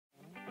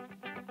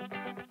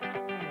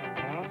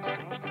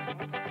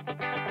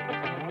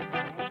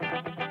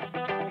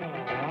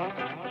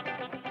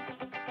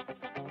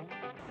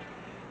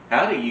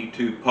Howdy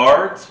YouTube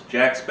pards,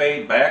 Jack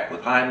Spade back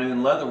with High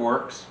Noon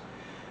Leatherworks.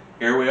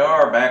 Here we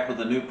are back with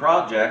a new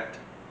project,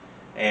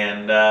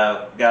 and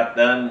got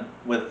done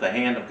with the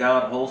Hand of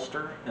God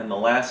holster in the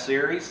last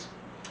series,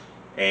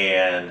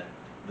 and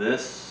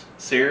this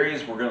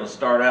series we're going to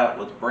start out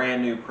with a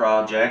brand new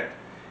project,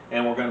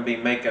 and we're going to be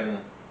making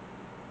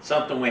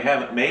something we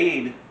haven't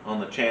made on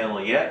the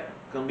channel yet.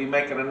 Going to be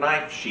making a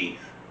knife sheath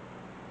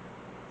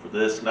for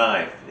this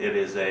knife. It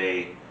is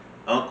a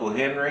Uncle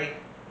Henry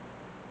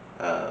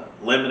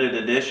limited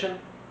edition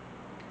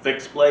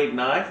fixed blade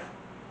knife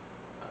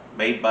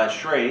made by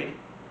Sheath.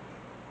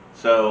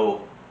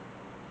 So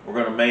we're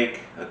going to make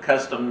a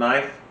custom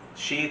knife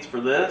sheath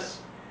for this,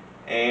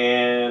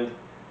 and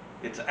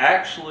it's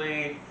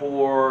actually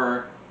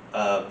for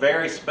a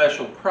very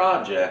special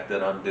project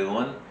that I'm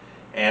doing,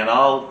 and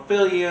I'll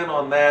fill you in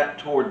on that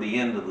toward the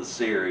end of the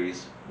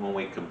series when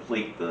we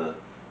complete the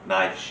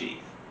knife sheath.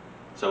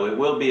 So it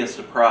will be a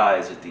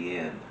surprise at the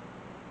end.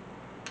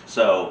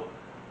 So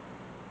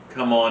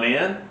come on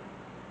in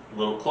a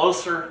little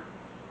closer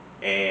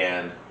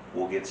and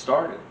we'll get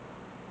started.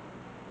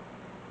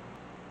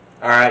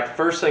 Alright,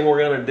 first thing we're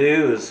going to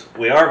do is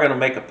we are going to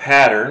make a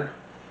pattern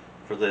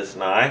for this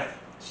knife.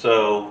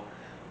 So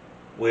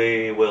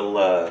we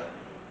will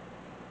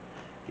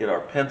get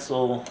our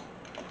pencil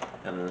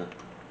and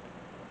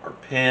our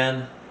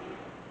pen,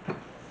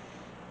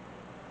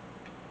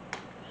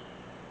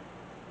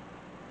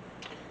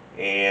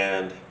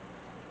 and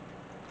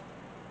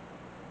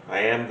I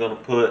am going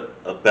to put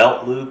a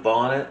belt loop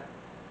on it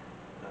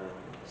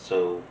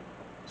so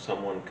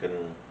someone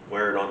can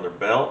wear it on their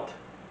belt.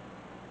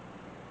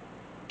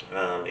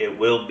 It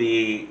will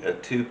be a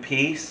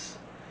two-piece,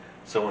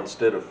 so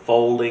instead of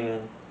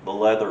folding the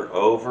leather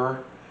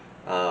over,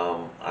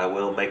 I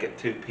will make it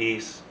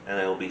two-piece, and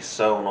it'll be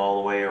sewn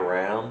all the way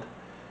around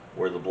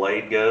where the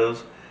blade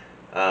goes.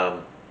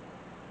 That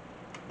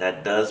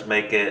does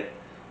make it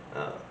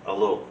a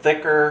little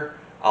thicker.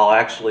 I'll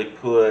actually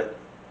put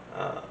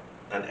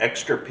an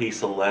extra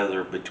piece of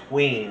leather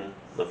between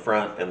the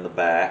front and the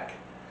back,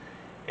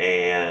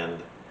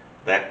 and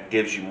that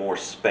gives you more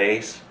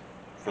space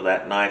for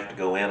that knife to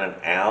go in and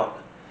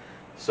out,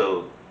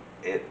 so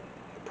it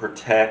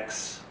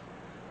protects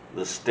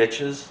the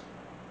stitches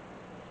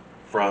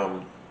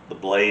from the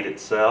blade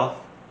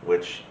itself,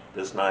 which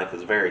this knife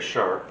is very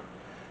sharp.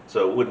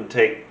 So it wouldn't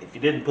take, if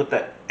you didn't put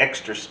that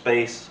extra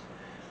space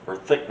or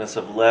thickness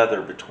of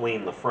leather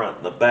between the front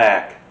and the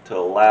back to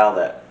allow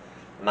that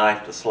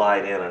knife to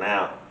slide in and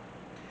out,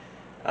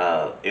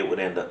 it would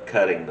end up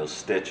cutting those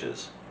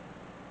stitches.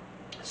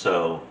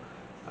 So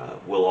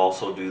we'll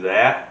also do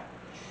that.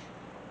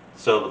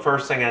 So the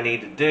first thing I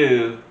need to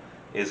do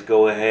is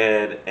go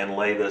ahead and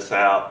lay this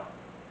out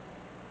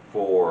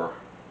for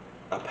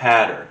a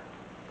pattern.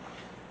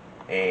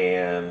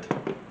 And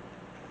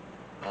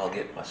I'll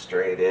get my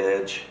straight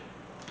edge.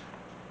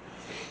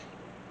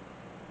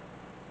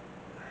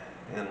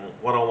 And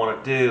what I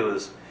want to do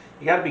is,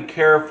 you got to be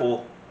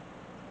careful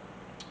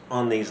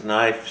on these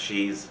knife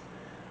sheaths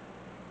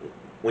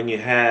when you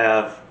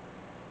have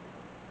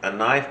a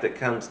knife that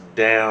comes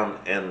down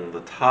and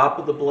the top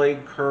of the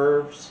blade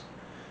curves,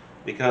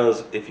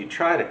 because if you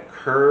try to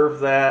curve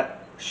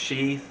that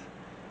sheath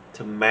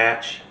to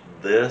match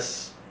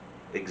this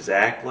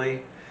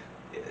exactly,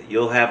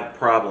 you'll have a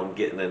problem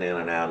getting it in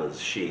and out of the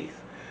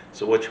sheath.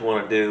 So what you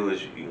want to do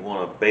is you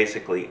want to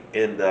basically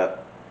end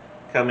up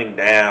coming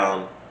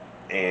down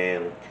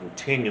and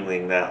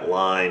continuing that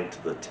line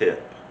to the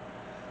tip.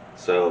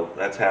 So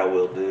that's how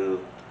we'll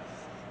do.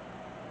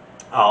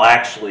 I'll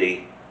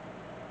actually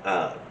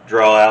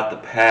draw out the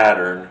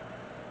pattern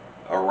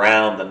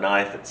around the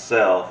knife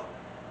itself,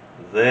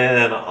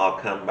 then I'll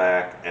come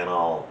back and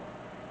I'll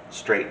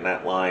straighten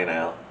that line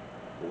out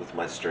with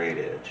my straight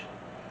edge.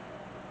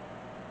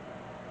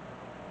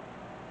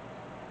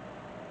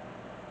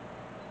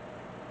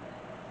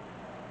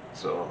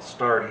 So I'll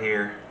start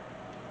here.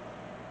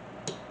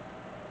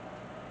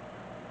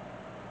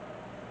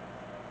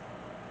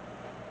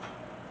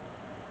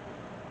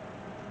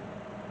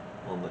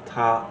 On the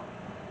top,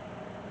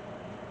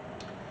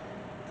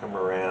 come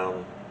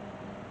around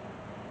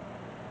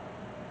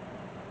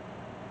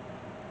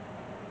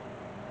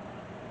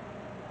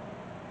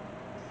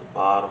the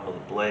bottom of the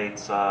blade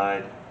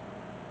side,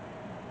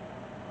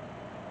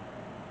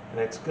 and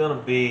it's going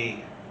to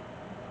be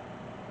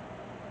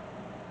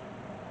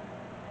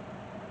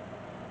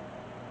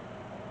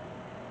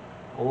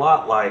a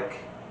lot like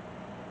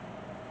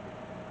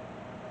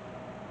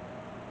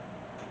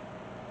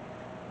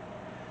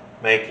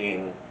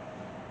making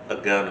a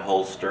gun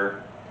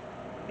holster,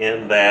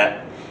 in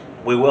that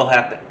we will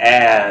have to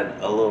add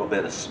a little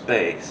bit of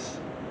space,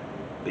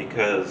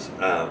 because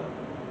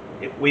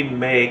if we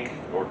make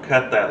or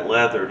cut that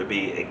leather to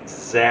be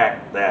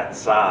exact that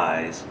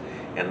size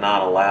and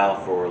not allow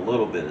for a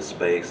little bit of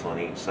space on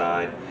each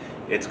side,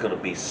 it's going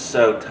to be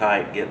so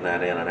tight getting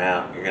that in and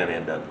out, you're going to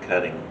end up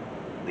cutting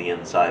the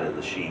inside of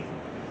the sheath.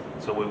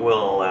 So we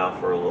will allow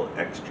for a little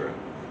extra.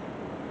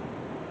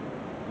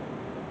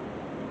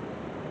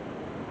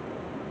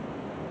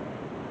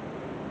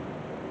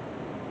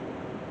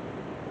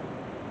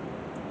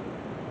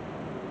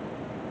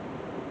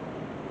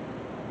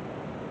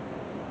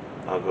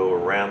 I'll go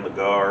around the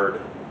guard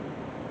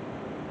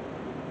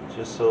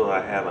just so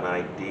I have an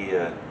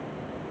idea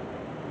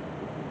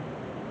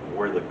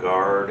where the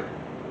guard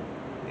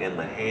and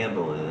the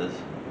handle is,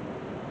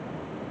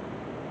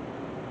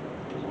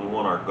 because we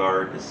want our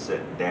guard to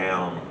sit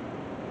down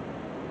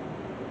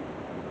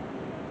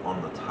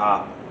on the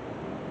top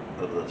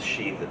of the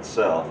sheath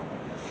itself.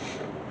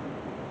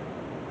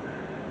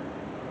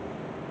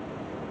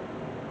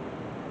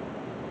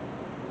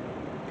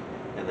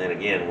 And then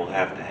again, we'll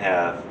have to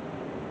have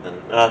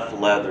enough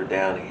leather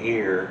down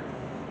here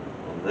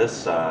on this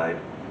side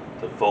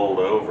to fold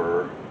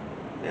over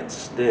and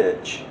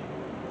stitch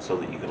so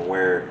that you can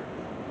wear it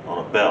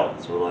on a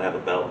belt, so it'll have a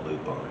belt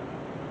loop on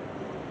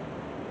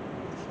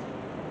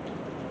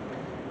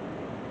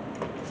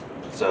it.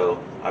 So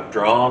I've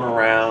drawn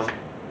around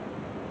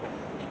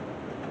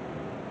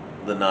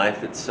the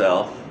knife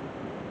itself.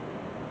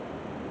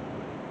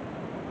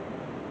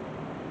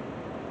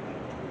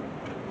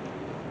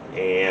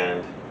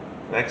 And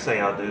next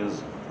thing I'll do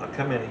is I'll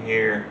come in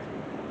here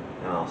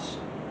and I'll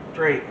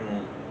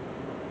straighten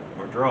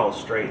or draw a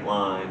straight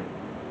line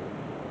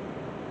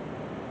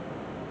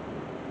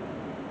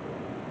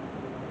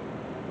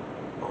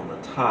on the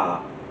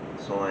top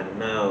so I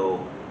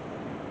know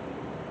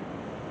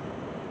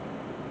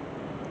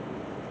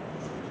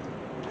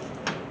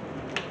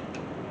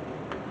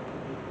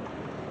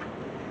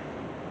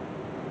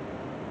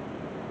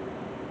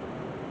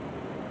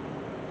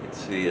you can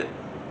see it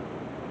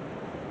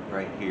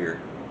right here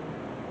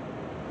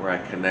where I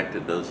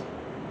connected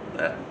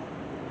that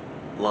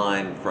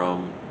line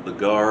from the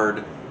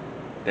guard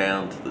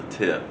down to the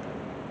tip,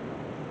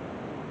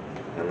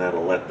 and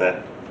that'll let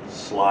that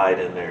slide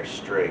in there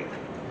straight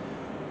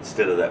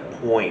instead of that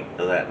point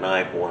of that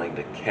knife wanting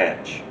to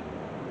catch.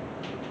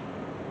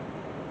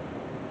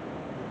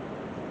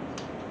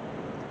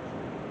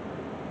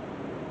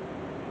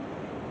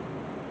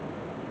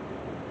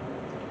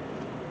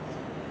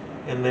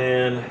 And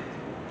then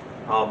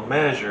I'll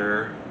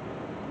measure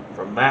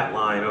from that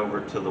line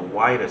over to the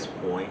widest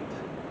point.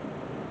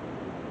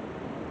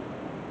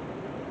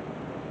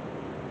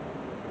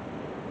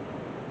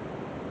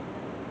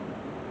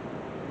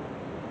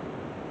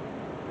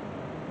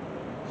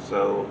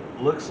 So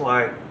looks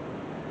like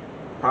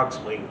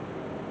approximately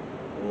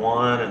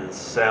 1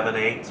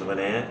 7/8 of an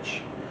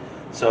inch.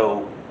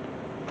 So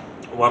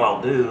what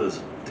I'll do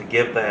is, to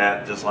give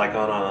that, just like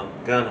on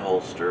a gun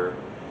holster,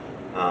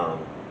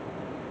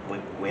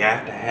 we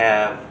have to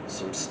have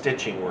some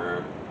stitching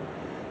room.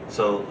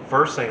 So the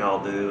first thing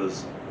I'll do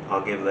is I'll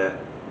give that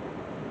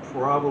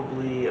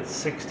probably a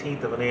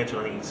 1/16 of an inch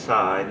on each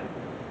side.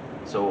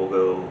 So we'll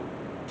go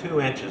 2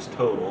 inches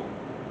total.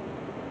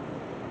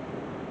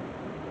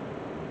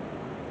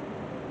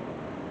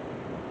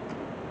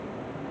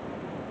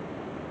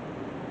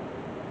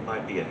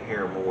 Might be a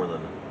hair more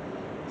than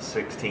a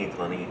 1/16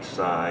 on each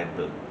side,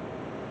 but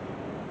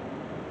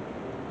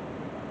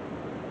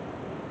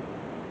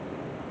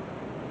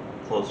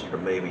closer to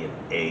maybe an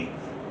 1/8.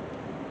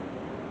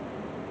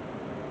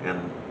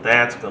 And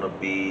that's going to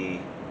be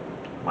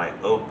my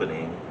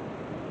opening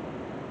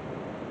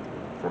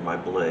for my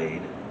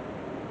blade.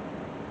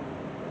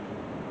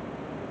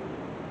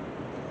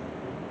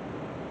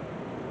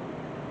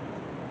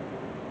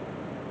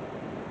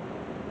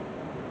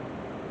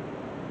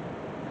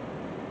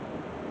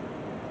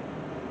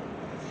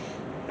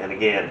 And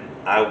again,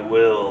 I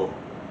will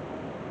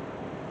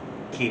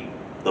keep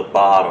the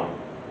bottom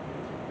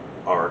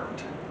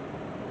arced.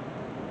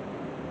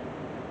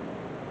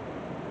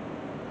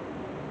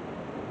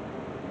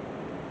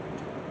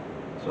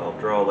 So I'll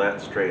draw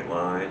that straight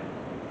line.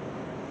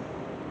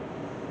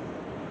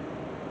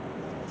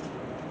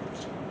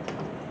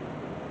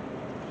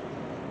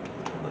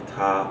 On the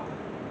top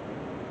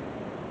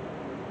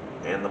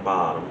and the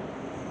bottom.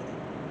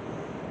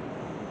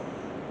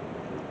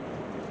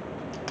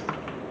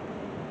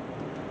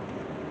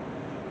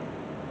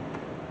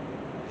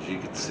 As you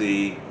can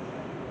see,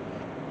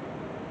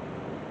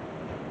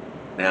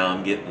 now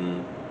I'm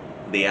getting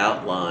the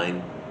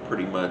outline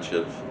pretty much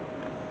of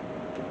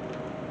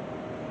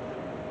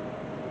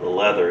the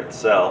leather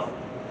itself.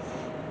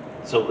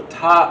 So the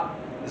top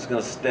is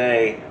going to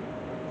stay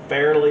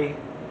fairly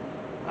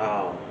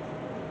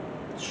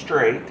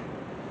straight.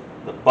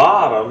 The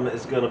bottom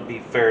is going to be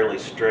fairly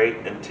straight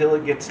until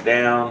it gets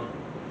down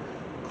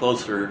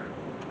closer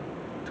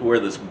to where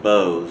this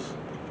bow's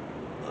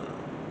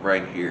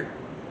right here.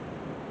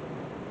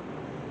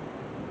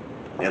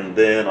 And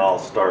then I'll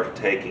start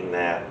taking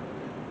that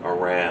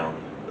around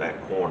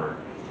that corner.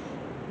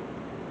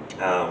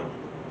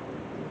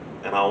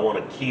 And I'll want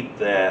to keep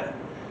that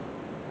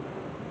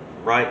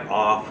right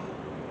off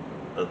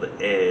of the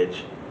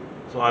edge,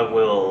 so I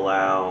will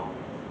allow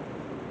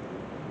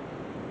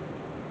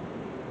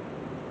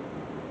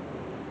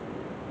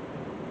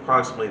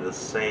approximately the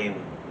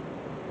same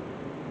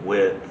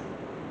width,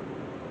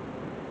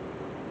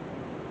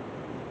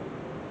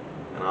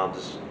 and I'll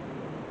just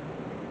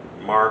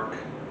mark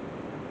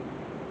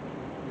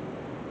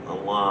a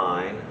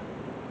line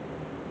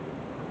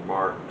or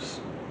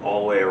marks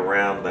all the way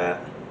around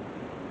that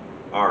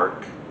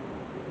arc.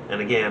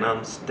 And again,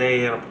 I'm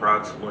staying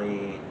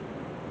approximately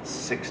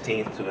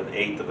 1/16 to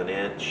 1/8 of an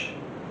inch.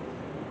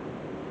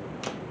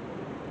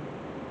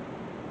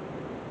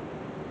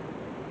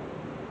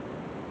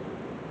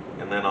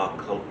 And then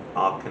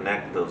I'll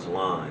connect those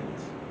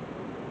lines.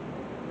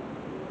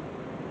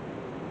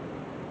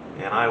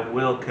 And I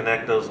will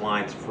connect those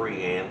lines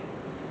freehand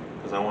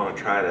because I want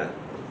to try to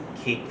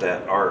keep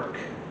that arc.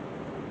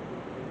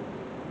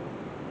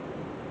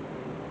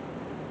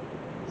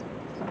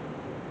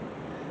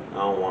 I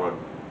don't want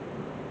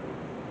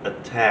to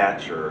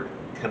attach or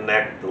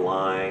connect the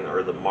line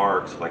or the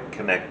marks, like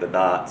connect the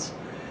dots.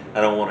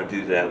 I don't want to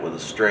do that with a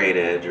straight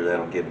edge, or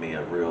that'll give me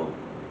a real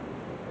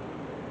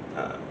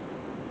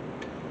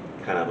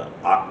kind of an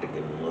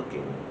octagon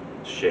looking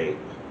shape,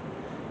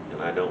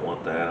 and I don't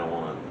want that. I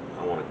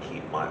want to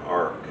keep my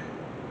arc.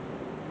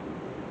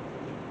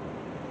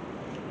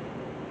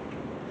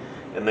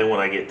 And then when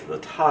I get to the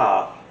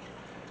top,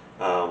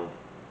 to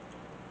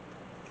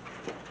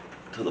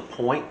the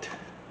point,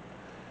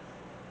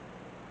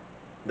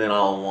 then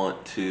I'll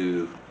want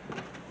to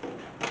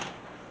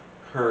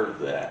curve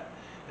that.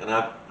 And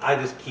I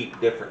just keep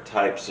different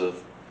types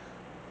of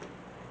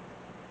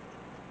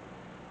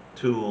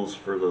tools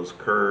for those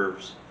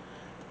curves.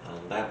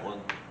 That one,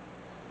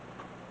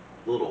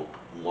 a little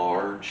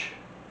large.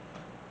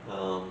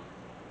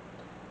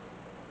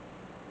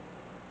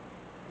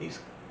 These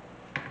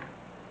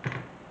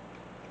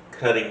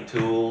cutting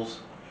tools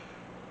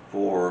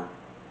for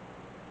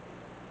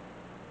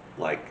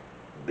like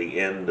the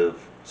end of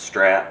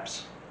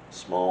straps,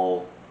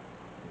 small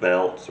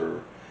belts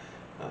or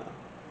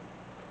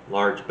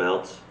large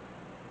belts.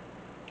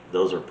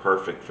 Those are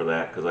perfect for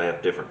that because I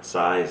have different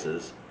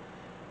sizes.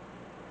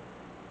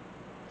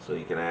 So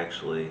you can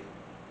actually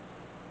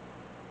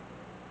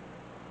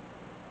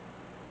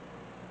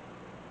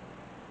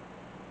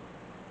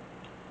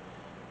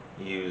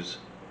use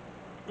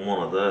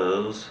one of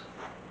those.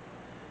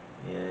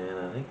 And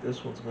I think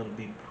this one's going to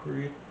be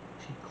pretty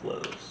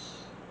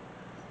close.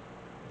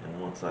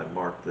 And once I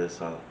mark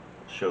this, I'll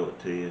show it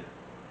to you.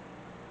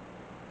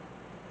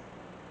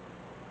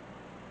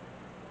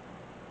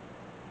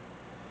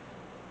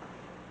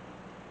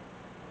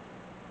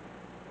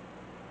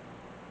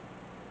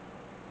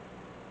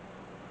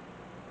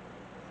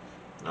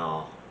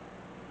 I'll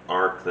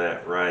arc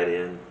that right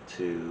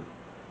into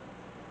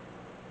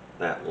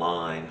that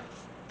line.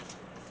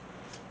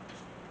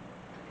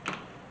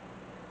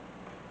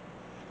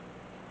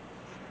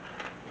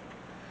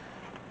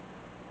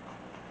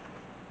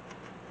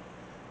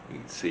 You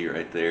can see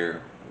right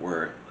there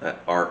where that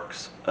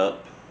arcs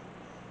up.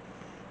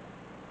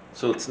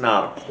 So it's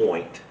not a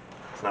point.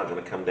 It's not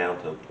going to come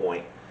down to a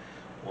point.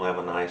 We'll have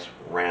a nice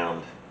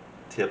round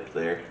tip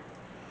there.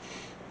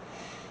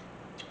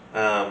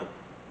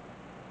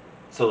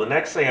 So the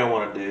next thing I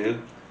want to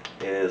do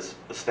is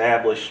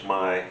establish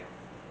my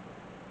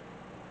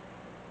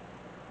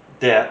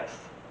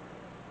depth,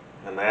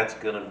 and that's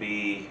going to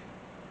be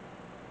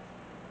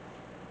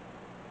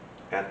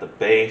at the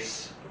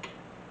base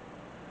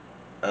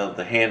of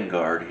the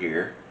handguard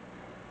here.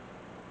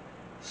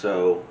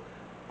 So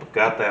I've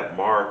got that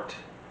marked,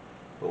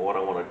 but what I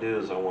want to do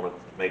is I want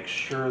to make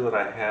sure that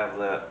I have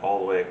that all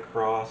the way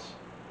across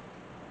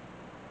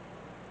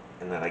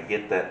and that I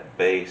get that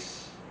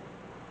base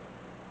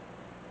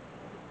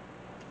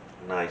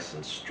nice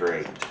and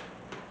straight.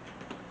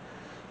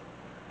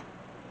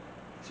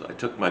 So I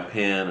took my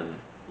pen and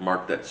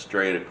marked that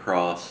straight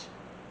across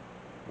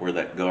where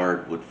that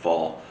guard would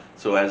fall.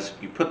 So as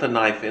you put the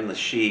knife in the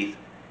sheath,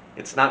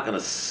 it's not going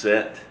to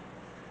sit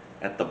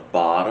at the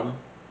bottom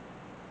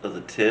of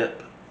the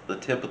tip. The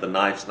tip of the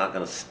knife's not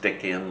going to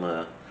stick in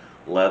the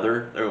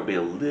leather. There will be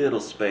a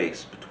little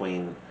space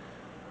between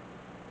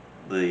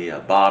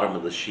the bottom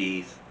of the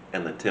sheath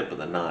and the tip of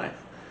the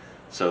knife.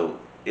 So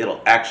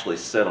it'll actually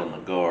sit on the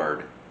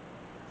guard,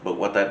 but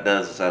what that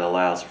does is that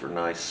allows for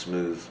nice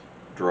smooth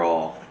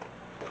draw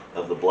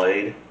of the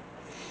blade.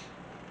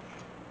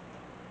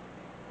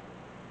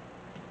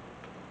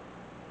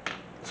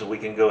 So we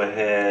can go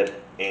ahead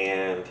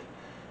and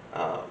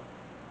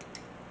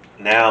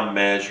now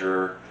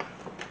measure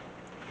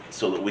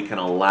so that we can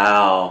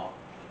allow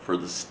for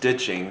the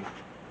stitching,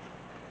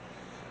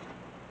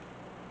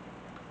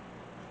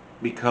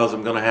 because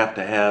I'm going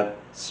to have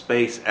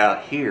space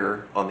out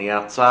here on the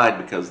outside,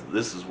 because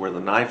this is where the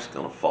knife's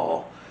going to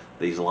fall,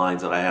 these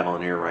lines that I have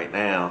on here right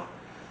now.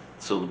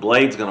 So the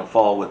blade's going to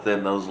fall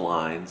within those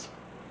lines.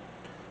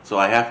 So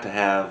I have to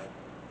have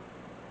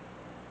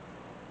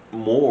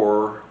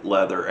more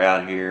leather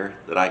out here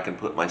that I can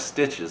put my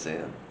stitches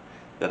in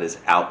that is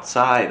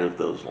outside of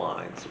those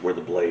lines where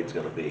the blade's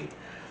going to be.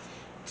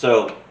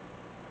 So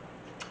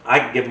I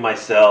can give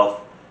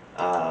myself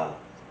about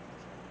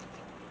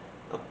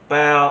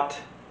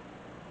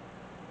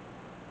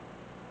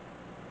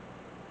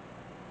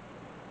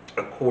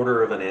a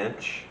 1/4 of an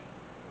inch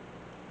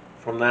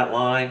from that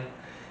line,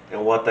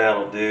 and what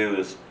that'll do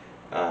is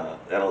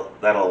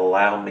that'll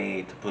allow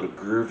me to put a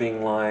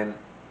grooving line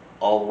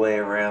all the way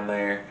around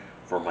there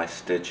for my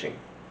stitching.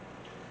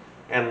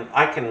 And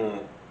I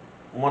can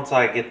once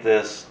I get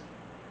this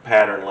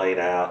pattern laid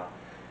out,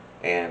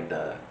 and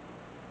I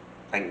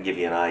can give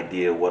you an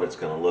idea what it's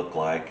going to look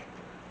like.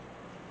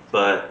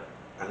 But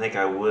I think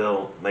I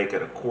will make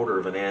it 1/4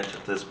 of an inch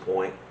at this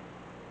point,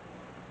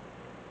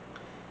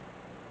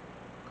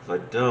 because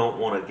I don't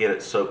want to get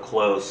it so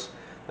close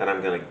that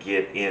I'm going to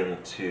get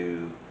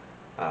into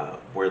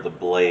where the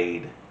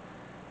blade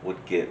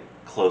would get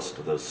close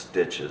to those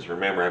stitches.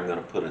 Remember, I'm going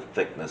to put another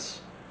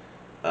thickness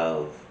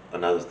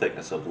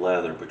of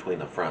leather between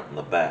the front and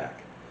the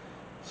back.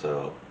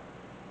 So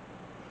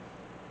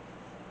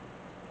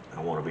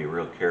I want to be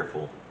real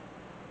careful.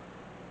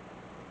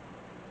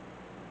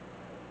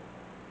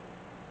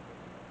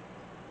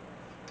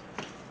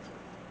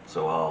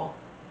 So I'll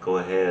go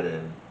ahead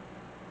and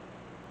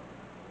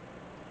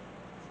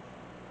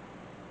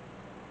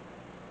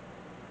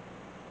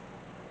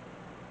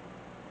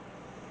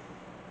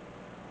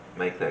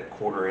make that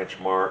 1/4 inch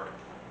mark,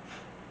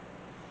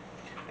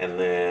 and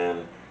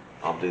then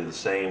I'll do the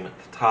same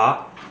at the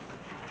top.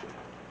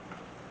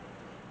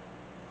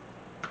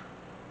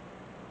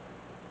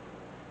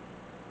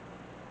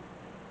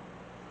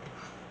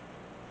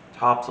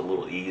 Top's a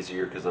little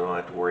easier because I don't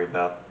have to worry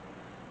about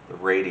the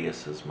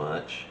radius as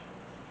much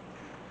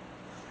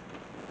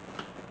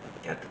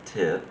at the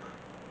tip.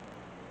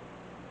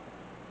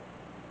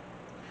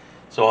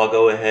 So I'll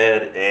go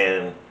ahead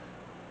and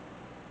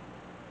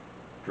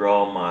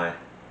draw my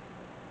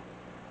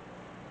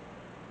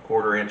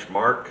 1/4 inch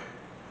mark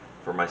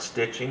for my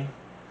stitching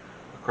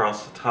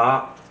across the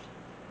top,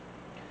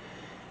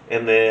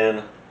 and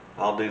then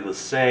I'll do the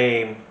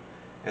same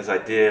as I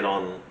did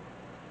on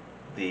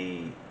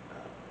the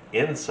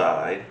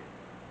inside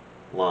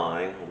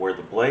line where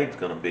the blade's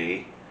going to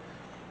be.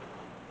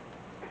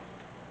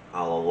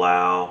 I'll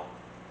allow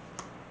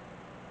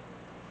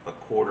a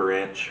 1/4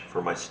 inch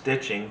for my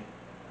stitching,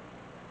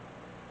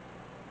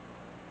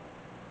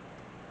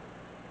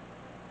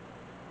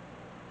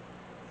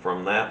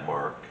 from that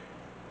mark.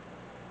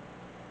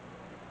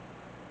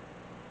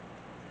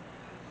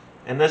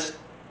 And this,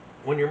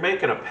 when you're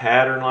making a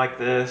pattern like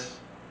this,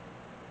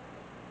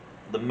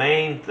 the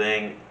main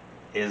thing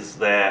is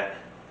that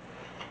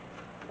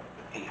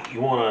you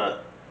want to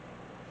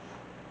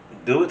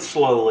do it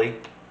slowly,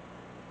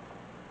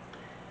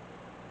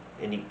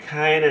 and you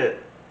kind of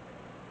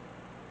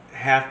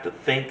have to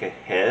think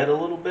ahead a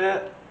little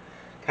bit,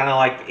 kind of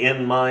like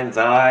in mind's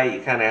eye.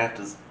 You kind of have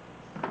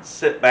to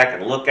sit back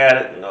and look at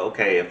it and,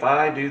 okay, if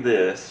I do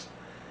this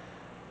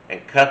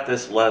and cut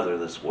this leather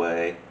this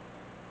way,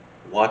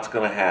 what's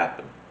going to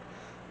happen?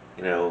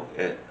 You know,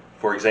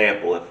 for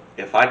example,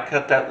 if I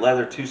cut that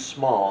leather too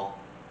small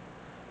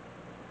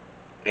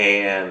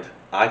and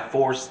I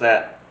force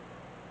that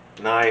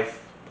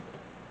knife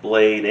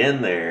blade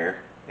in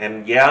there,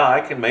 and yeah,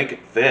 I can make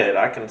it fit,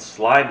 I can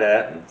slide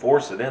that and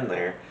force it in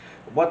there,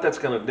 but what that's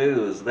going to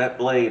do is that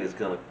blade is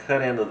going to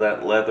cut into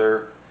that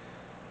leather,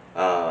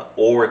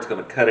 or it's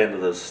going to cut into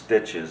those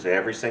stitches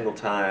every single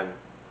time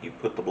you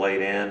put the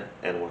blade in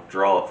and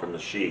withdraw it from the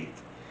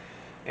sheath.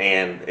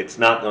 And it's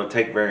not going to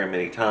take very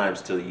many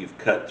times till you've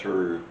cut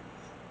through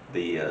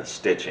the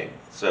stitching.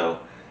 So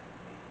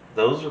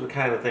those are the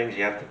kind of things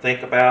you have to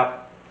think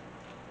about.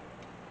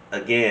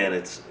 Again,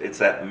 it's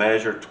that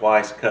measure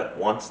twice, cut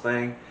once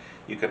thing.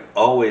 You can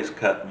always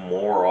cut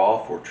more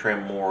off or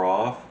trim more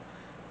off,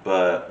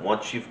 but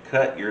once you've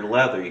cut your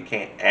leather, you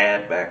can't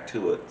add back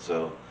to it.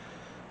 So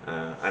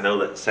I know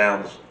that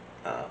sounds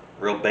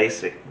real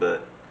basic,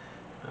 but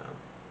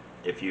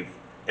if you've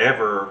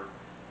ever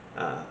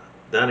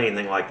done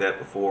anything like that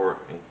before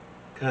and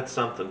cut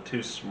something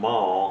too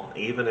small,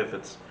 even if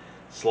it's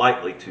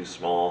slightly too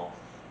small,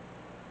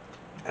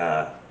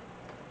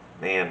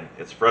 man,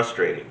 it's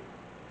frustrating.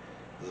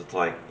 Because it's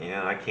like,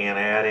 yeah, I can't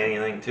add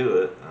anything to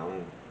it.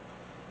 I'm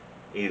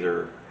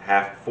either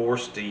half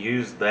forced to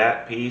use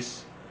that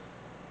piece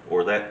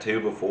or that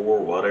 2x4,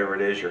 whatever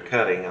it is you're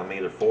cutting. I'm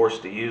either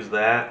forced to use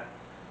that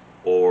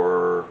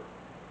or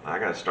I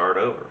gotta start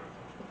over.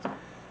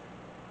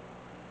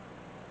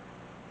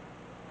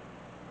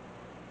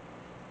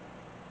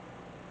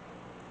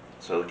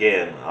 So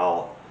again,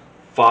 I'll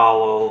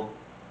follow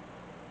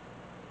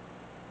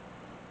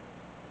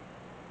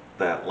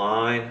that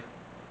line,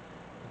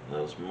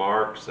 those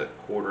marks, that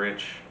 1/4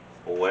 inch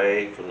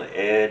away from the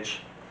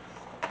edge.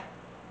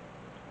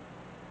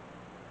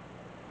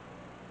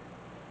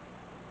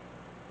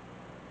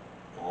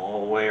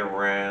 All the way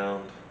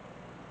around.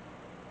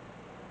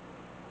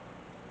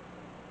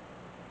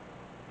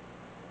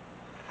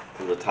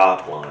 To the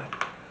top line.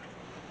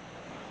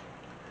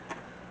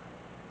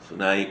 So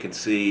now you can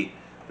see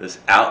this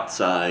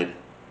outside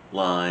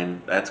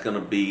line, that's going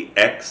to be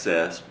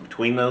excess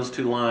between those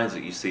two lines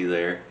that you see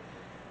there.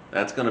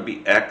 That's going to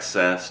be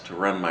excess to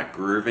run my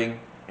grooving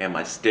and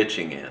my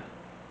stitching in.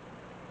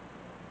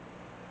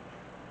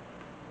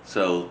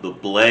 So the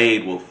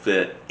blade will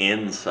fit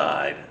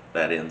inside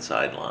that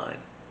inside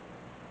line.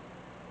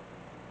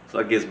 So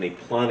that gives me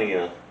plenty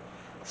of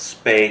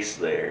space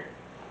there.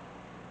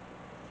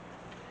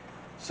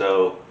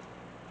 So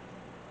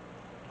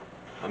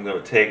I'm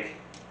going to take,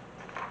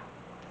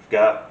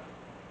 got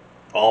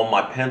all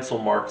my pencil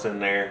marks in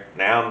there.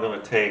 Now I'm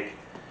going to take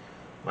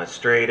my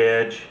straight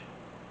edge,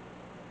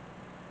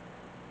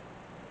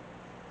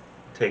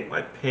 take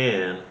my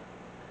pen,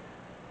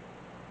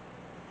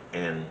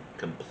 and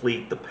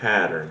complete the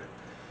pattern.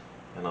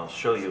 And I'll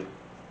show you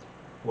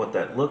what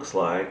that looks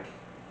like,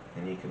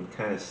 and you can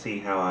kind of see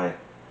how I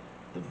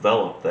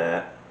developed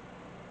that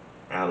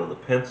out of the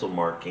pencil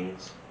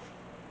markings.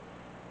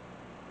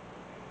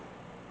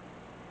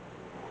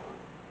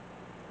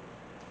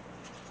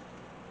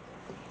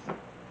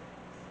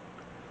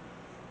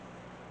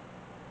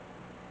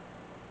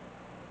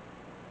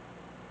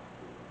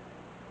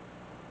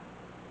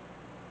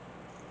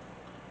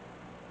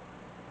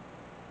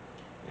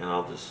 And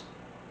I'll just,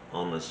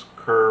 on this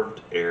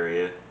curved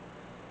area,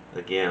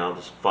 again, I'll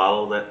just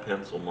follow that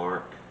pencil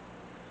mark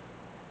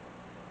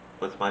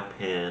with my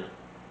pen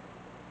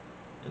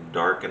and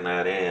darken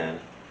that in.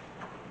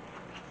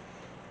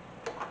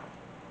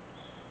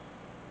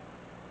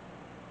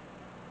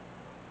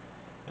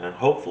 And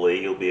hopefully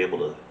you'll be able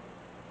to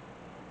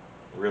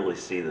really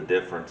see the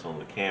difference on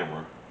the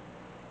camera.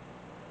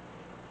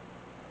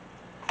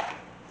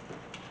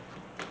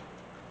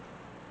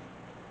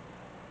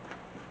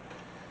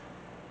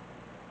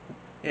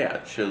 Yeah,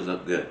 it shows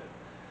up good.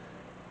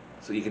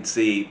 So you can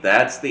see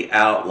that's the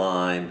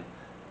outline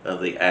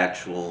of the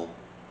actual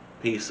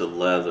piece of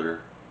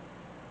leather,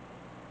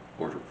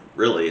 or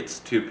really it's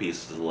two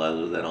pieces of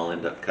leather that I'll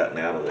end up cutting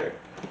out of there,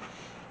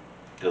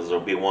 because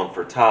there'll be one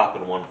for top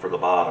and one for the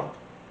bottom.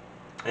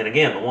 And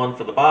again, the one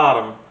for the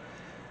bottom,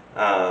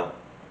 I'll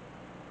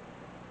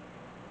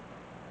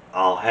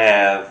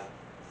have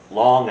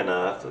long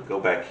enough to go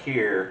back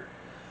here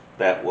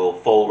that will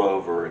fold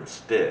over and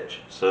stitch.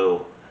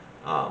 So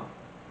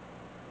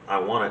I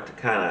want it to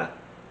kind of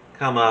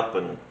come up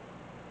and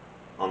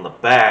on the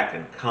back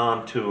and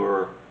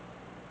contour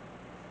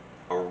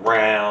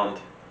around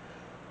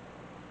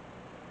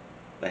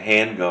the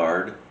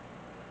handguard,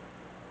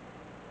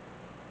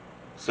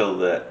 so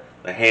that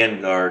the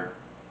handguard,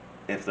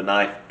 if the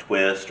knife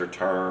twists or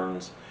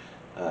turns,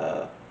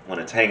 when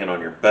it's hanging on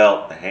your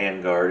belt, the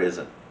handguard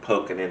isn't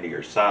poking into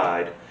your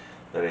side,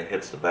 that it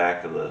hits the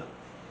back of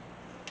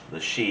the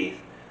sheath.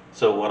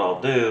 So what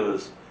I'll do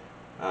is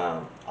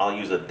I'll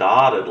use a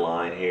dotted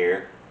line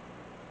here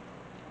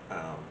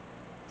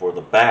for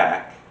the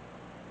back,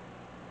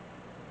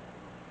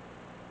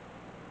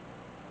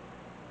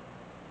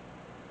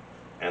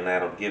 and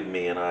that'll give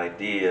me an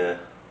idea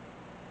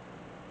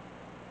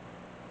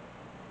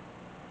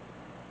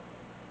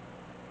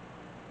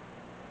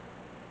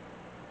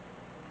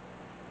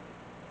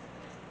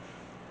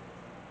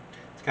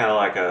it's kind of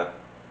like a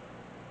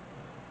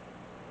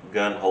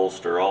gun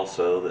holster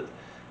also, that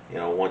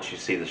once you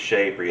see the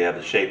shape, or you have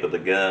the shape of the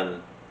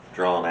gun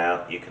drawn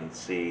out, you can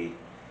see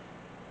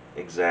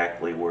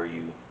exactly where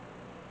you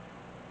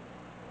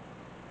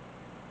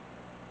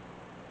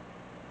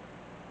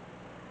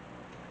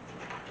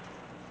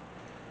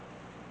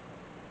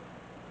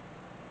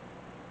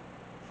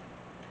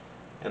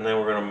and then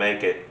we're going to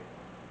make it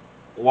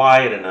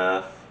wide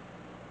enough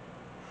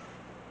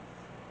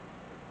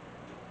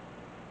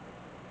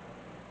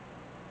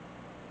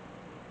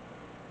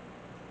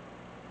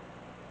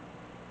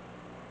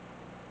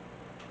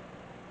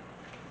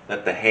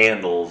that the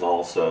handles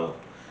also,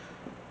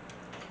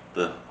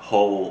 the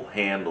whole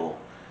handle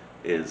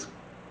is,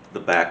 the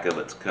back of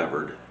it's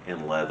covered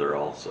in leather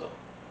also.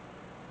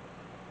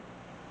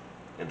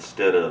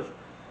 Instead of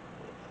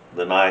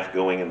the knife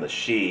going in the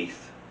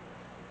sheath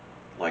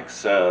like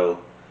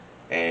so,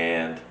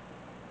 and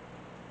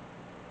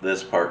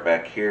this part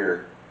back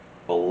here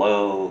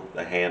below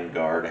the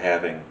handguard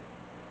having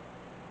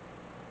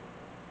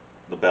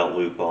the belt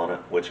loop on it,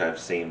 which I've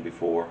seen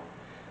before,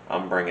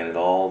 I'm bringing it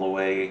all the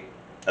way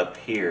up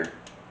here,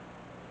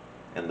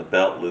 and the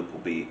belt loop will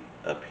be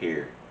up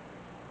here.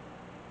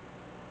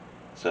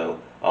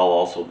 So I'll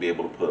also be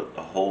able to put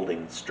a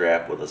holding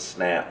strap with a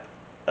snap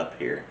up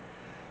here,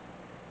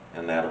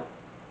 and that'll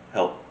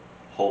help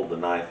hold the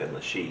knife in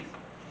the sheath.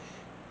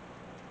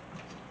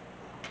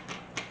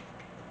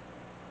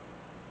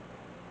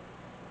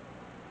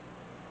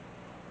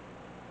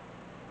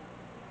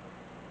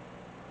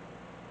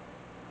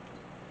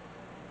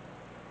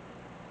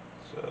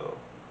 So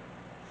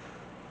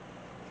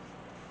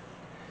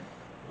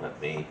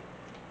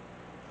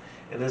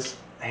and this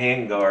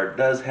handguard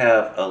does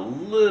have a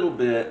little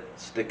bit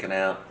sticking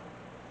out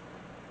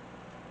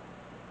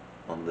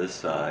on this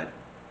side,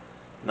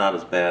 not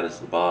as bad as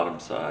the bottom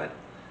side,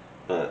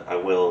 but I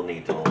will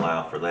need to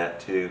allow for that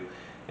too.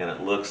 And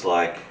it looks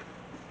like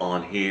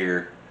on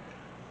here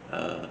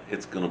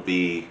it's going to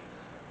be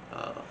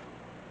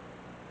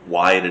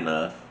wide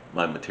enough,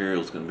 my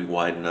material is going to be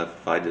wide enough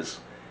if I just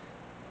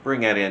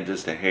bring that in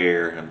just a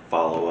hair and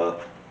follow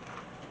up.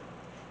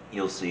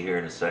 You'll see here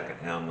in a second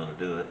how I'm going to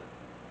do it.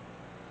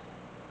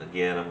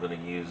 Again, I'm going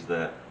to use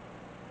that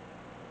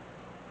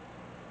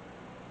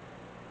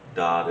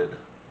dotted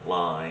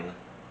line.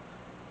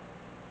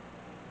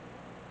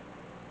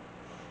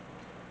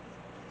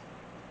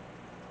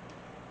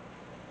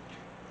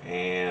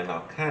 And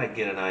I'll kind of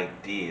get an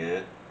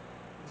idea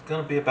is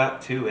going to be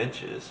about 2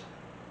 inches.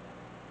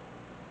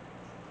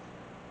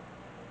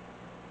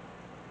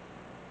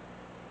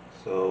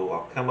 So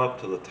I'll come up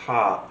to the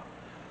top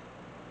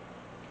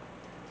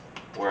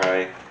where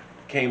I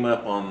came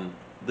up on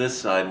this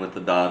side with the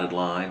dotted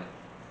line.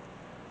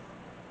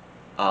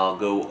 I'll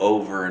go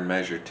over and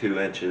measure 2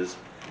 inches,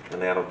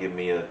 and that'll give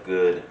me a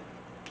good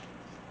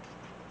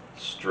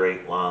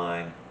straight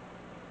line.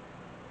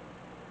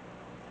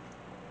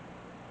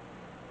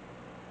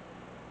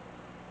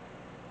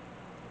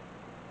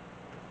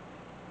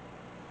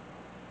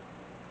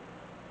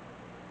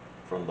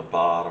 From the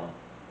bottom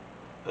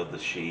of the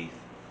sheath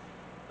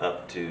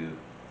up to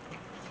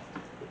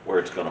where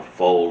it's going to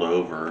fold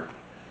over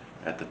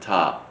at the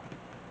top.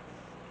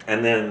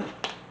 And then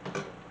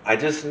I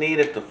just need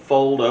it to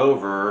fold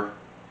over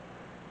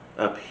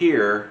up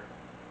here,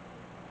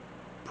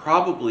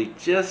 probably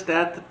just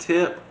at the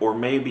tip or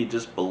maybe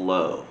just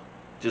below,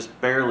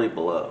 just barely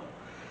below.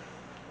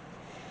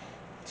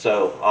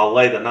 So I'll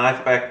lay the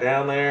knife back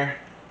down there.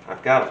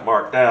 I've got it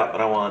marked out, but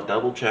I want to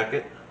double check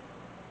it.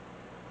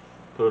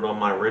 Put it on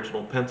my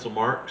original pencil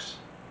marks.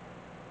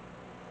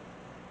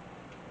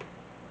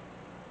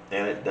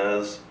 And it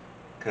does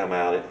come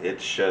out. It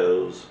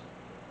shows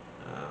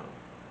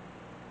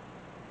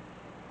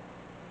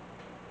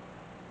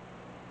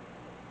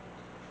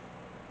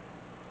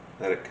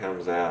that it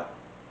comes out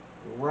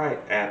right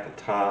at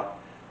the top.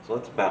 So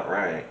that's about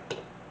right.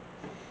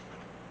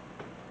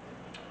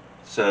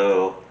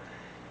 So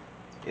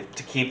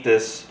to keep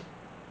this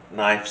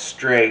knife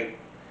straight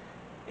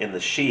in the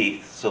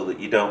sheath so that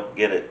you don't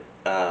get it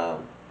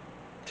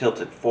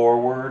tilted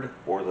forward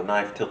or the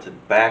knife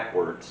tilted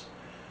backwards,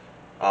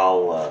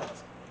 I'll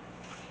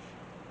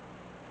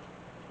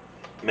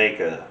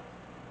make a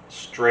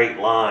straight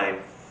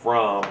line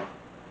from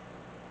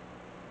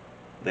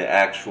the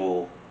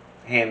actual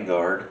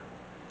handguard,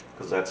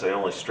 because that's the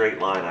only straight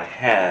line I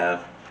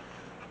have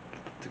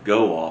to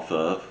go off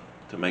of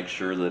to make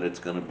sure that it's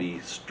going to be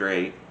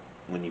straight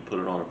when you put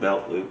it on a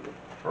belt loop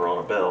or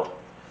on a belt.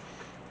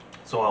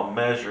 So I'll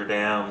measure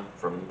down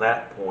from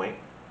that point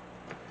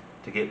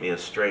to get me a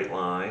straight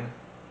line.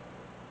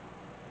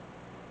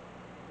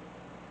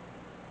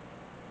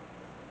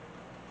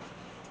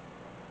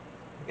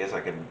 I guess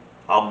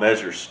I'll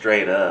measure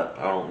straight up.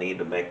 I don't need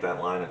to make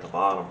that line at the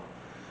bottom.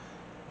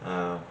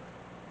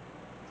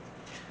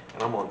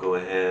 And I'm going to go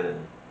ahead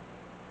and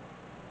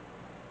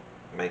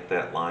make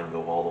that line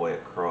go all the way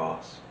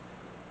across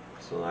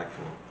so that I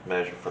can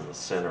measure from the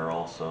center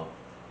also.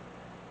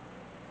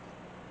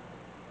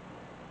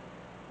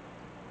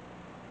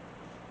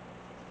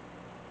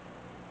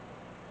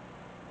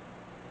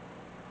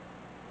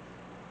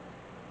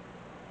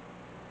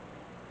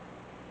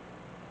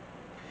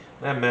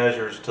 That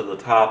measures to the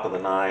top of the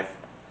knife,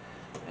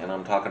 and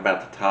I'm talking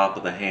about the top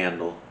of the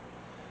handle.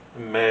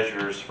 It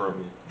measures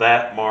from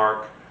that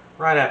mark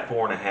right at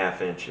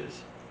 4.5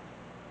 inches.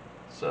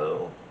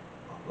 So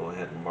I'll go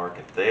ahead and mark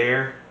it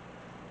there.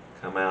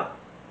 Come out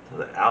to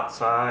the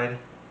outside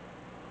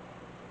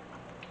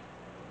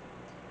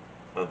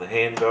of the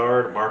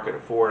handguard, mark it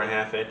at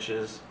 4.5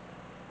 inches,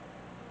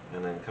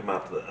 and then come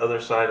out to the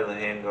other side of the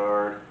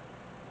handguard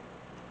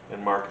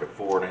and mark it at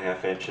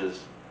 4.5 inches.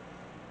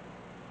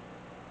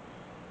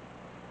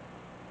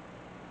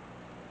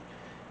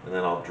 And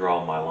then I'll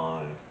draw my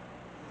line.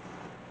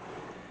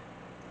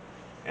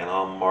 And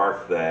I'll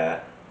mark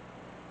that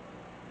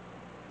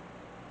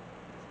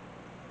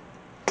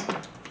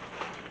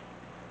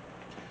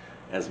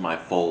as my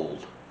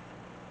fold.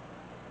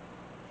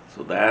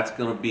 So that's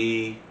going to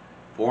be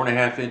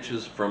 4.5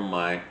 inches from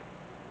my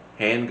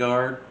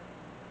handguard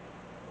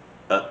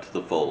up to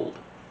the fold.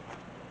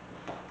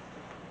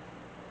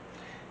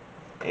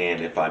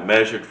 And if I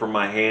measured from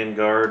my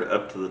handguard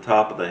up to the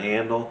top of the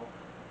handle,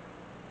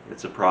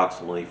 it's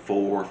approximately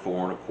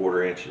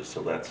 4.25 inches.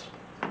 So that's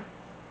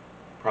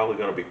probably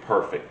going to be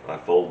perfect when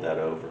I fold that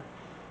over.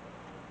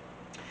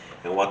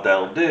 And what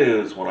that'll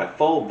do is when I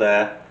fold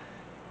that,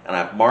 and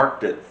I've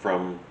marked it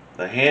from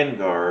the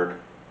handguard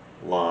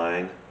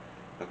line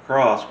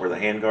across where the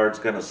handguard's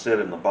going to sit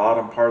in the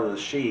bottom part of the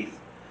sheath,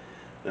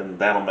 then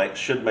that'll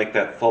should make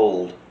that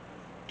fold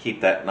keep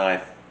that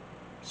knife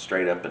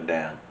straight up and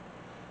down.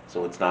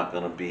 So it's not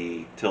going to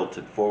be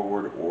tilted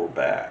forward or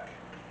back.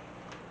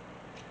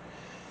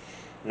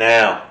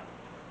 Now,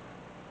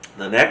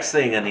 the next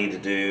thing I need to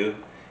do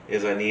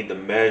is I need to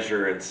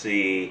measure and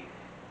see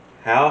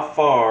how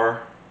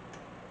far.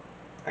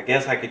 I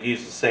guess I could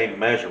use the same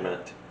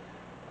measurement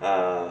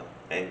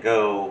and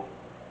go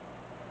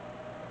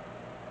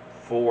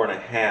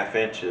 4.5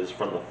 inches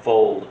from the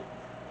fold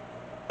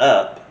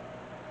up,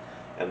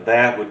 and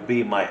that would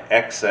be my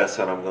excess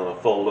that I'm going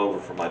to fold over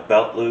for my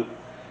belt loop,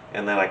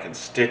 and then I can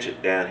stitch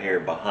it down here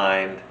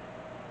behind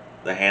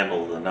the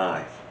handle of the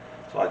knife.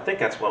 So I think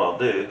that's what I'll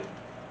do.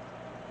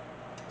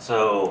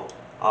 So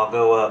I'll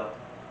go up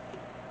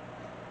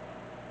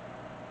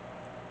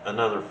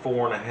another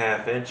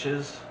 4.5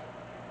 inches.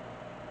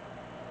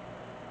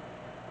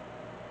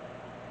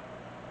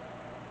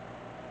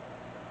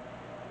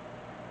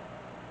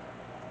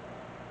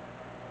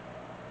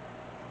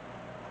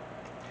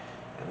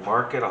 and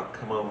mark it. I'll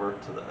come over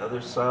to the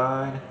other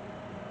side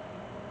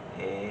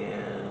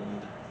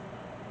and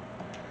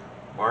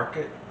mark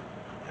it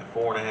at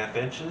 4.5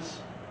 inches.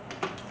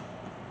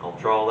 I'll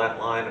draw that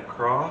line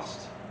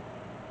across.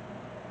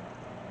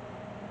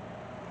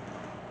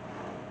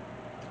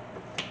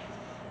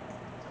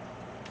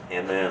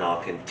 And then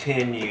I'll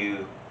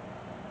continue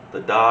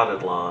the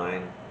dotted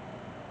line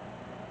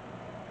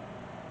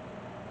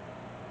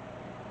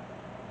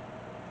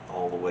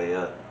all the way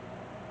up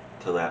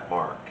to that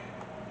mark.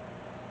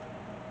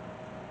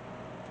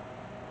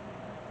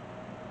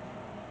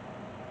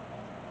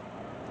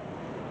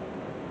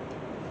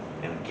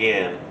 And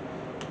again,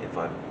 if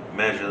I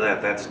measure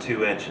that, that's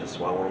 2 inches.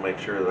 So I want to make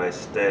sure that I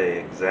stay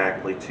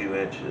exactly 2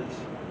 inches.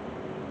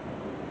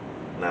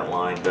 And that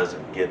line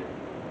doesn't get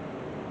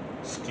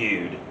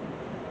skewed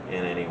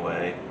in any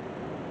way.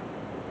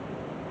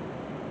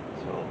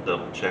 So I'll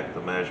double check the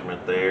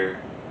measurement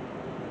there.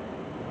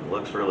 It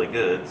looks really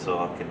good, so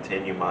I'll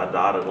continue my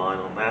dotted line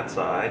on that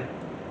side.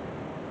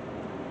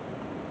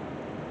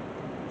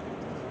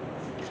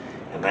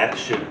 And that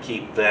should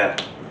keep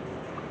that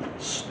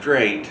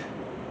straight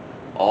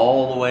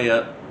all the way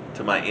up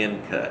to my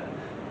end cut.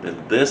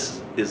 Then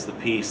this is the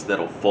piece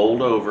that'll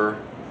fold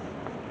over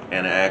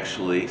and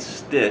actually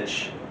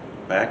stitch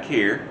back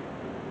here.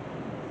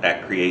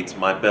 That creates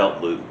my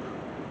belt loop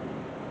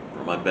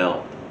for my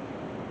belt.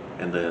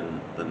 And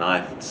then the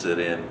knife would sit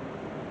in,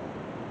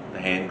 the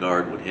hand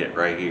guard would hit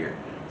right here.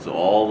 So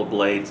all the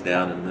blades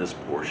down in this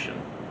portion.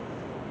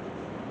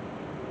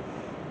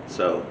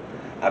 So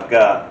I've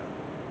got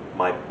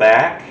my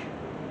back,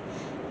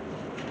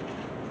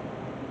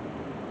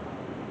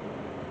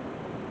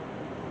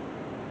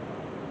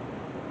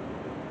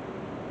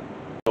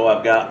 so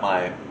I've got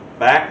my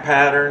back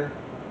pattern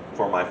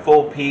for my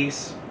full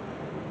piece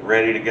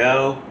ready to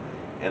go,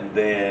 and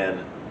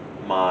then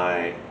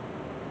my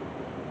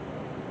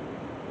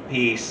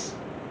piece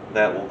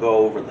that will go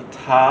over the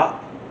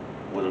top,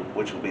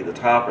 which will be the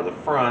top or the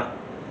front.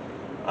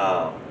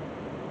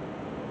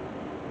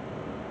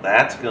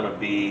 That's going to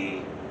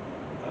be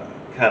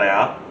cut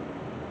out,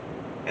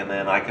 and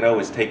then I can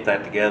always take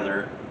that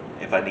together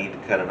if I need to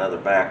cut another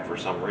back for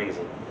some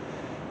reason.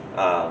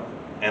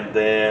 And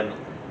then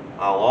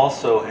I'll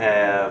also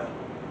have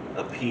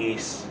a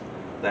piece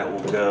that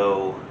will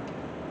go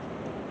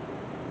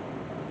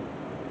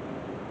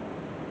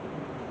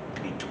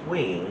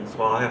between,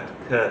 so I'll have to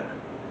cut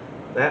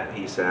that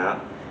piece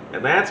out,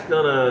 and that's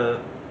going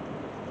to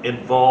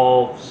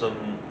involve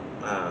some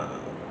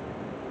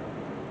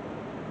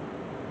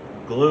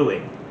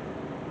gluing.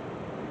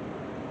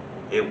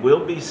 It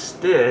will be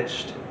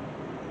stitched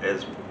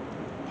as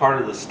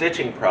part of the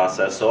stitching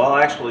process, so I'll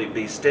actually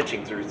be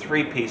stitching through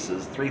 3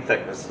 pieces, 3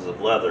 thicknesses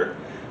of leather,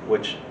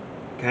 which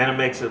kind of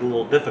makes it a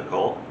little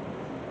difficult,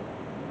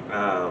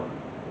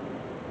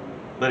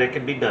 but it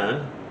can be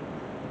done.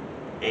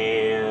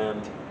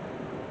 And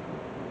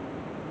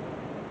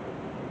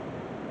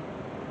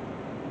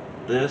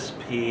this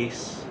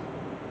piece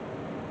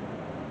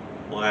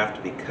will have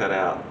to be cut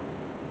out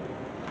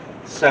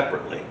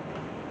separately.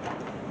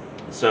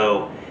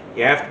 So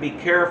you have to be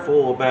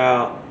careful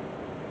about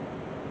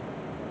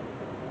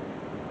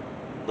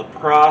the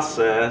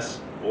process,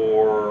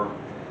 or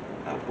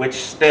which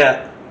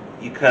step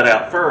you cut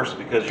out first,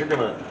 because you're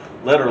going to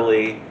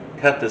literally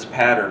cut this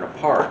pattern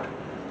apart.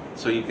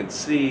 So you can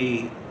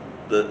see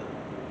the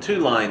 2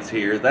 lines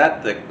here,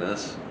 that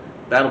thickness,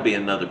 that'll be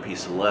another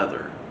piece of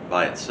leather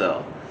by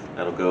itself.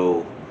 That'll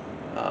go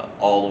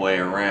all the way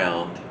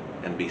around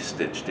and be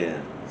stitched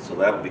in. So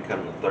that'll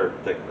become the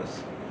 3rd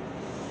thickness.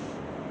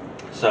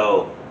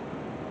 So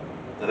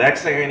the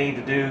next thing I need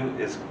to do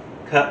is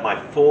cut my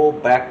full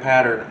back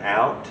pattern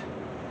out.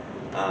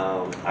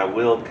 I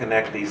will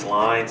connect these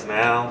lines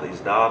now,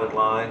 these dotted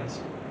lines.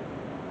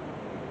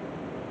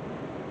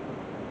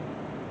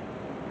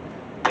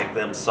 Make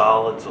them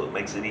solid so it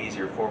makes it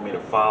easier for me to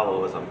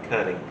follow as I'm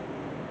cutting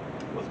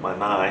with my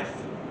knife.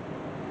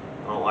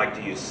 I don't like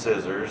to use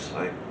scissors.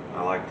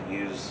 I like to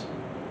use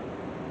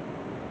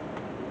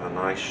a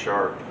nice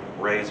sharp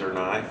razor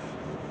knife.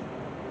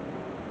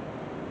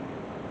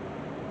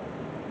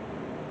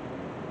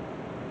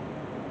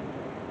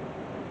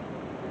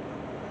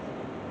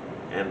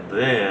 And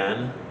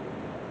then,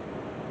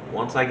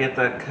 once I get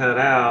that cut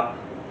out,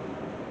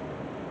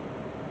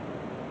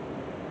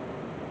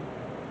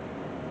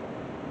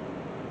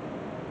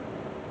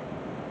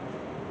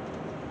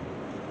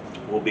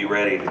 we'll be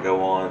ready to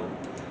go on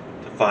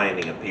to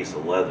finding a piece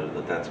of leather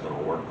that's going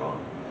to work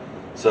on.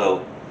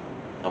 So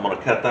I'm going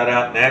to cut that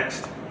out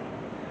next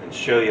and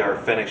show you our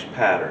finished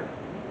pattern.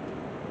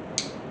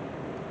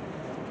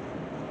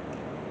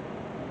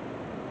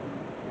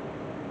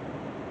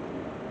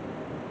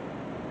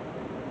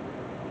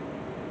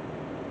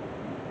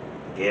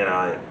 Again,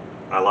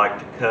 I like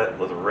to cut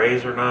with a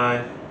razor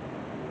knife,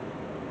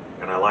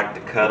 and I like to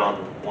cut on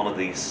one of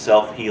these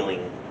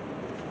self-healing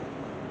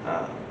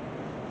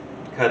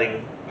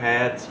cutting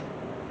pads.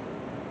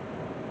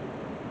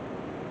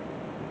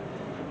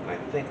 I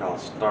think I'll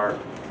start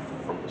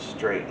from the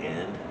straight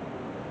end.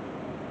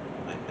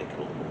 Might make it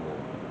a little more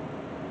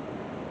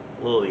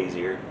a little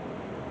easier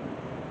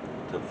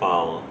to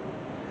follow.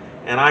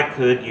 And I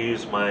could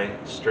use my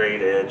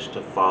straight edge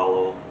to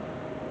follow,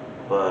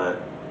 but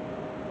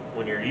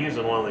when you're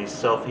using one of these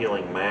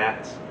self-healing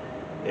mats,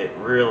 it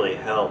really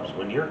helps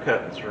when you're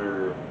cutting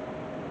through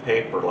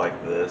paper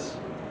like this,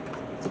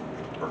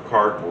 or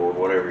cardboard,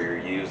 whatever you're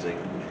using.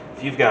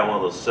 If you've got one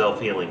of those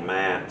self-healing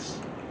mats,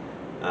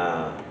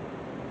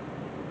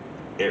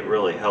 it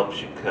really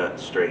helps you cut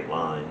straight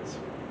lines,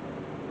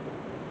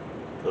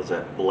 because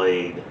that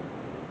blade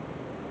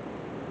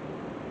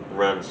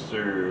runs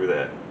through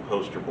that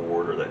poster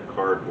board or that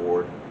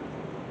cardboard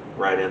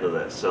right into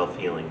that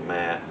self-healing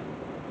mat,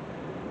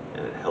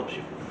 and it helps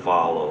you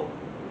follow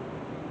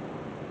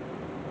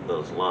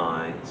those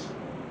lines.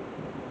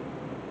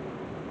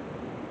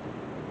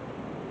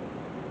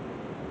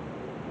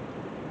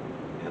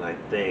 And I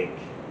think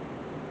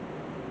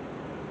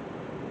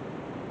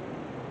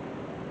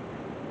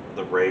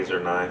the razor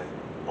knife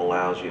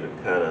allows you to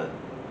cut a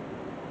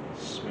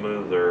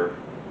smoother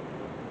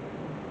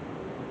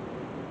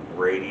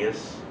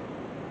radius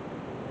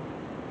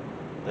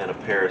than a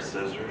pair of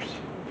scissors.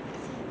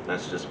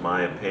 That's just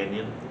my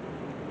opinion.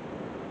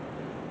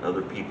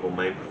 Other people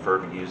may prefer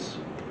to use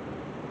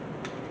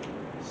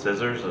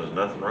scissors. There's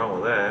nothing wrong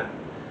with that.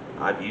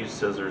 I've used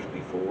scissors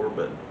before,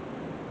 but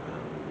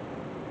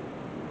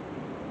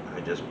I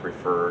just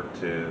prefer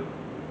to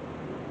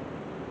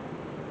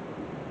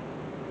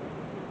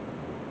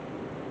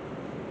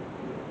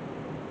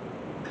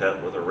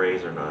cut with a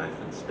razor knife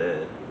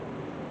instead.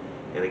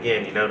 And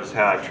again, you notice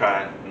how I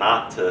try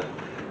not to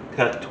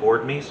cut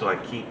toward me, so I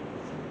keep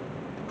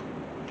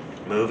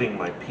moving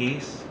my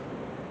piece.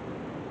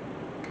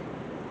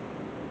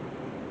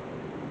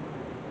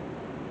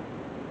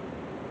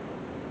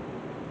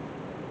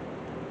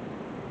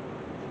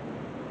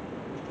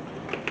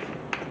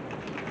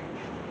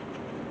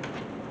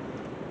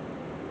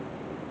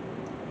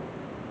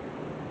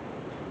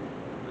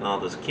 And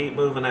I'll just keep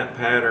moving that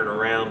pattern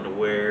around to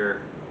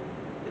where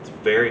it's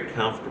very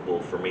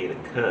comfortable for me to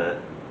cut.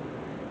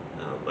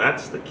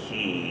 That's the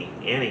key.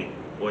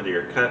 Whether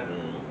you're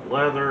cutting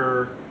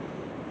leather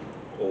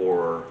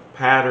or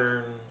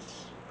pattern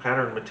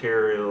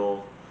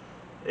material,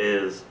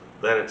 is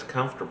that it's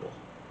comfortable.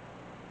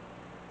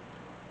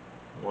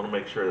 You want to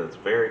make sure that it's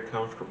very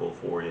comfortable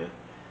for you.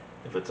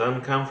 If it's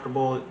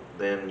uncomfortable,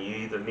 then you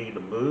either need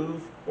to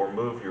move or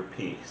move your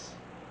piece.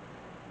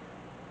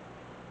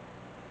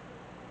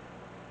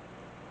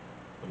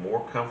 The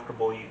more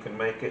comfortable you can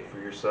make it for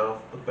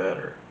yourself, the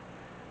better.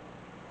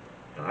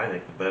 And I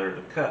think the better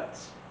the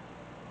cuts.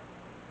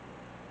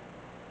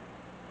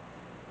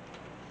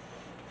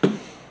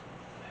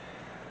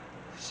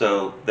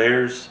 So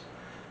there's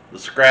the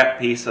scrap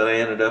piece that I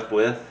ended up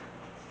with.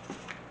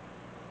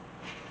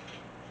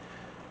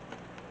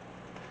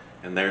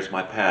 And there's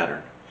my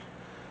pattern.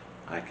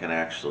 I can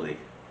actually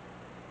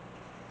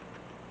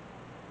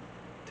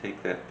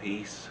take that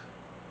piece,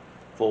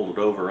 fold it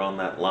over on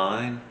that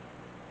line,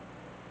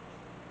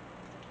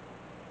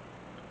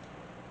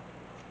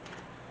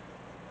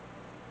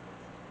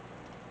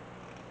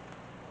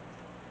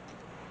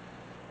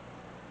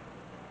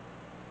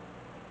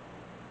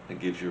 it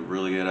gives you a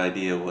really good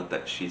idea of what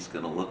that sheath's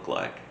going to look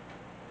like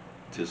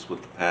just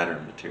with the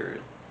pattern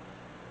material.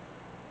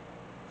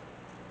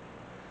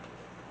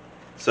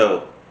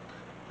 So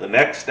the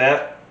next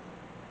step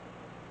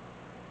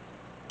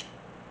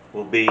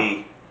will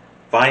be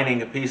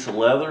finding a piece of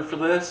leather for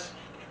this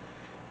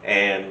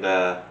and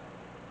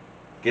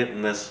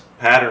getting this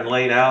pattern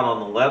laid out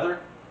on the leather,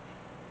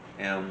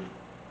 and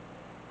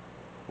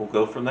we'll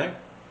go from there.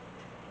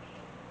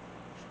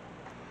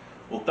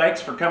 Well,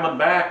 thanks for coming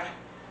back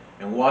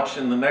and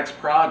watching the next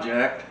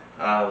project,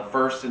 the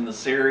first in the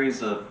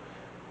series of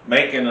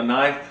making a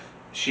knife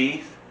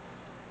sheath.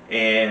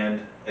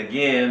 And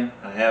again,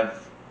 I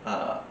have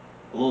a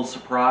little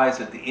surprise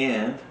at the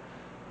end,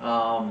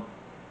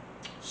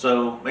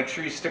 so make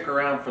sure you stick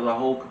around for the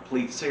whole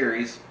complete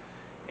series,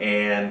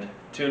 and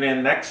tune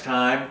in next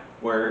time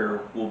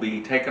where we'll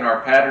be taking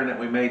our pattern that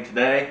we made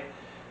today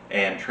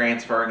and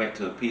transferring it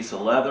to a piece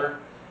of leather,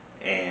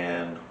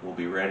 and we'll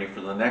be ready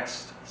for the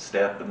next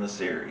step in the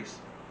series.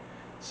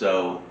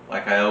 So,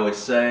 like I always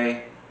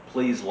say,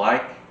 please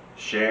like,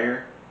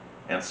 share,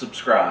 and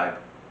subscribe,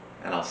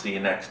 and I'll see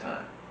you next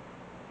time.